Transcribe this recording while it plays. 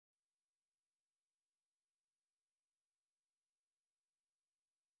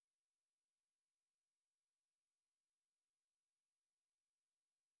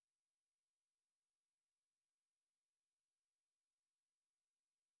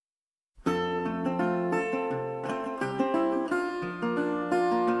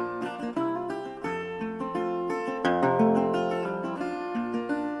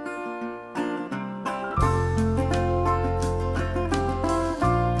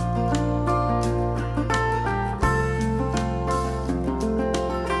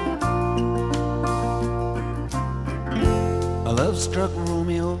love-struck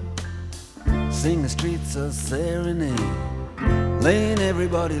Romeo, sing the streets a serenade, laying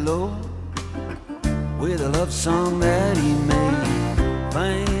everybody low with a love song that he made.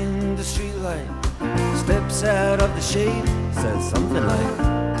 Find the streetlight, steps out of the shade, says something like,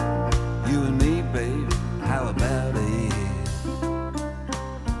 "You and me, babe, how about it?"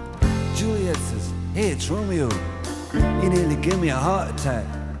 Juliet says, "Hey, it's Romeo. He nearly gave me a heart attack.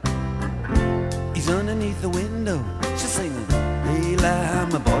 He's underneath the window." She's singing,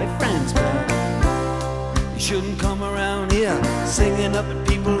 "Daylight, my boyfriend's back. You shouldn't come around here singing up at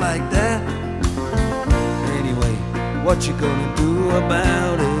people like that. Anyway, what you gonna do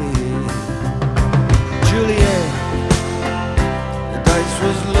about it?" Juliet, the dice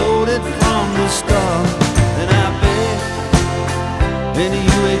was loaded from the start, and I bet then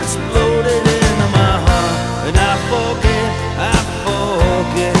you exploded into my heart, and I forget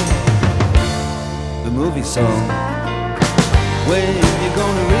the movie song. When you're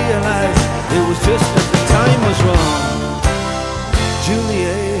gonna realize it was just that the time was wrong,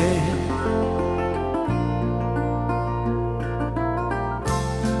 Juliet.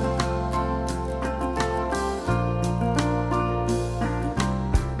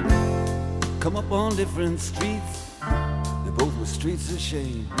 Come up on different streets, they both were streets of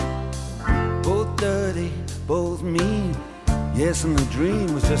shame, both dirty, both mean. Yes, and the dream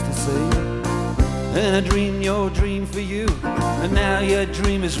was just the same. And I dreamed your dream for you, and now your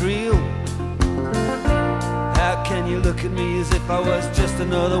dream is real. How can you look at me as if I was just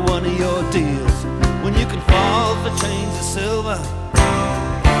another one of your deals? When you can fall for chains of silver,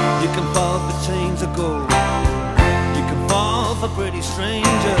 you can fall for chains of gold, you can fall for pretty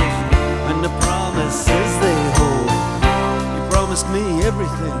strangers and the promises they hold. You promised me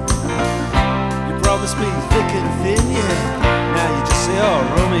everything, you promised me thick and thin, yeah. Now you just say, "Oh,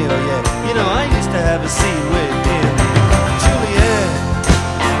 Romeo, yeah. You know, I used to have a scene with him." Juliet,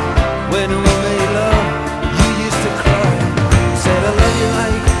 when we made love, you used to cry. You said, "I love you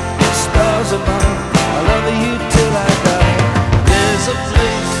like the stars above. I love you till I die. There's a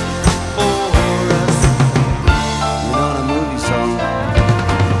place for us." You know the movie song.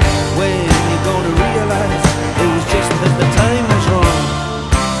 When you're gonna realize it was just that the time was wrong,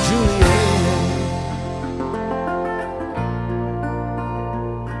 Juliet.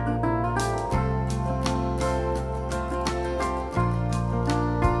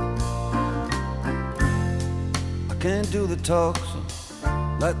 Can't do the talks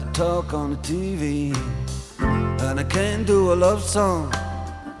like the talk on the TV, and I can't do a love song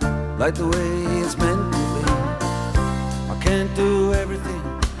like the way it's meant to be. I can't do everything,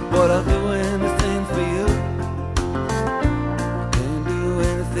 but I'll do anything for you. I can't do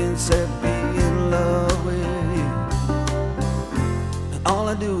anything except be in love with you. And all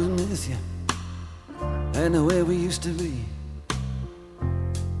I do is miss you and the way we used to be.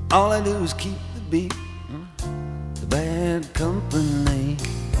 All I do is keep the beat, bad company,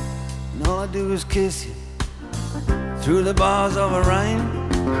 and all I do is kiss you through the bars of a rhyme.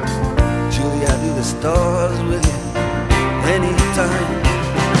 Julie, I do the stars with you anytime.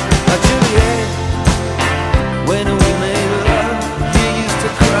 Juliet, when we made love, you used to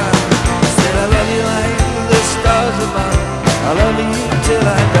cry. You said, "I love you like the stars above. I love you till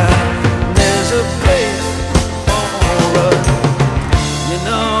I die. And there's a place for us." You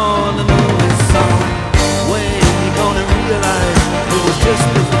know the movie song. When you gonna realize it was just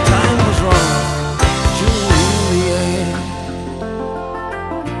that the time was wrong, Juliet.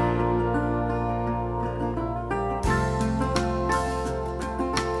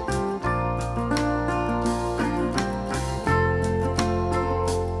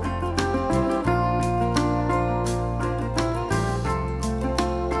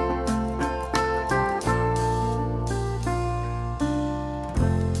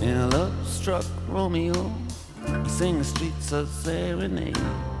 In a love-struck Romeo, he sang the streets a serenade,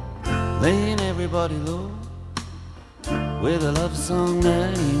 laying everybody low with a love song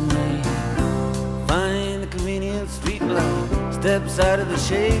that he made. Find the convenient street light, steps out of the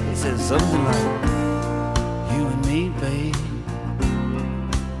shade, he says something like, "You and me, babe,